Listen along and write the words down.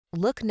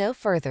Look no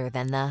further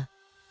than the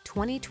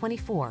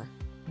 2024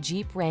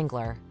 Jeep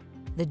Wrangler.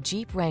 The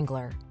Jeep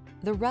Wrangler,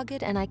 the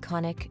rugged and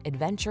iconic,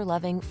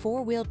 adventure-loving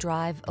four-wheel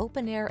drive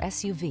open-air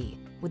SUV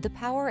with the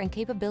power and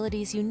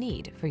capabilities you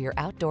need for your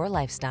outdoor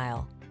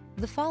lifestyle.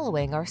 The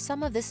following are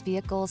some of this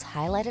vehicle's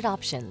highlighted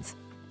options: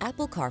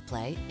 Apple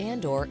CarPlay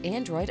and/or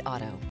Android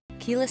Auto,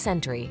 keyless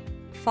entry,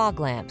 fog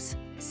lamps,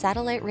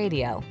 satellite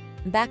radio,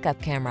 backup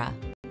camera,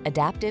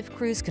 adaptive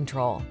cruise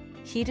control,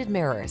 heated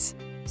mirrors,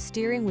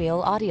 steering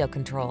wheel audio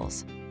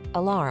controls,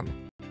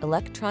 alarm,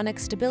 electronic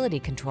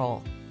stability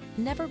control.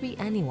 Never be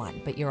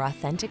anyone but your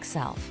authentic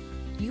self.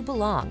 You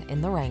belong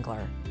in the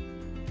Wrangler.